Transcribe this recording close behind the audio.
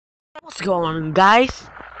What's going on, guys?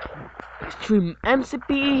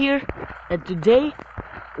 ExtremeMCPE here, and today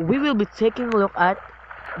we will be taking a look at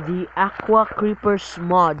the Aqua Creepers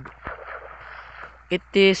mod. It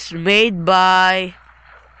is made by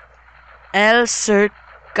El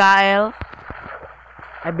Kyle.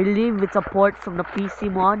 I believe it's a port from the PC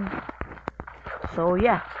mod. So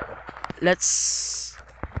yeah, let's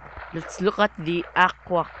look at the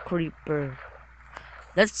Aqua Creeper.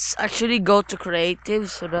 Let's actually go to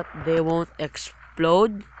creative so that they won't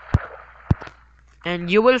explode.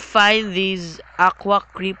 And you will find these aqua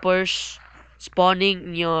creepers spawning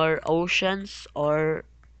in your oceans or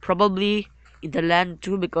probably in the land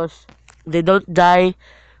too, because they don't die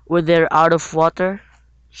when they're out of water.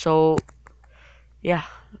 So yeah,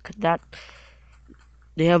 look at that.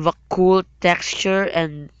 They have a cool texture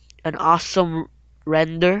and an awesome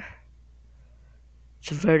render. It's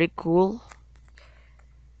very cool.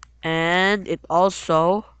 And it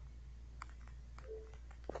also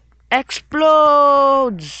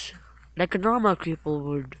explodes like a normal creeper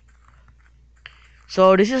would.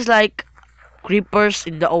 So this is like creepers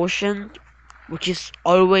in the ocean, which is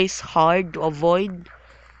always hard to avoid.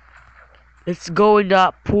 Let's go in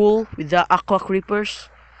the pool with the aqua creepers,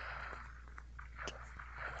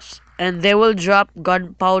 and they will drop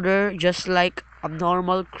gunpowder just like a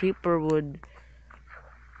normal creeper would.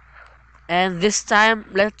 And this time,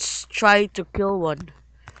 let's try to kill one.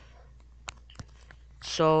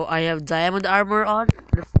 So I have diamond armor on.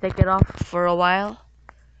 Let's take it off for a while,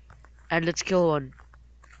 and let's kill one.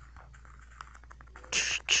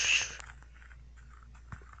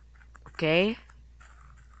 Okay.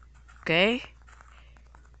 Okay.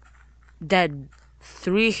 Dead.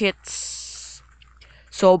 3 hits.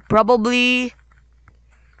 So probably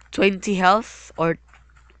 20 health or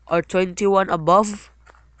 21 above.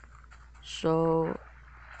 So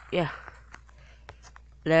yeah,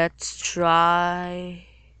 let's try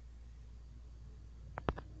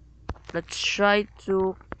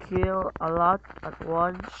to kill a lot at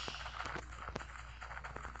once.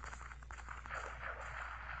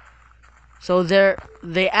 So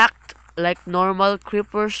they act like normal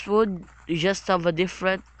creepers would, you just have a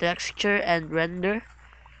different texture and render.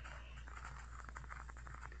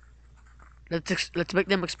 Let's make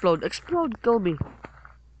them explode. Explode, kill me.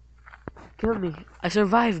 Kill me. I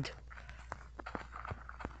survived.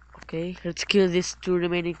 Okay, let's kill these 2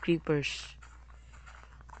 remaining creepers.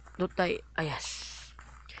 Don't die. Ah, yes.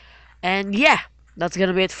 And yeah, that's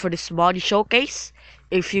gonna be it for this mod showcase.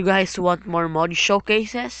 If you guys want more mod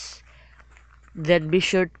showcases, then be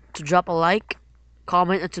sure to drop a like,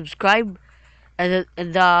 comment, and subscribe. And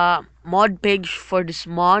the mod page for this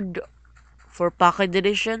mod for Pocket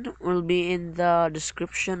Edition will be in the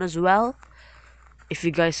description as well, if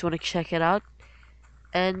you guys want to check it out.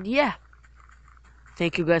 And yeah,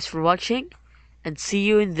 thank you guys for watching, and see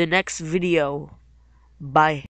you in the next video. Bye.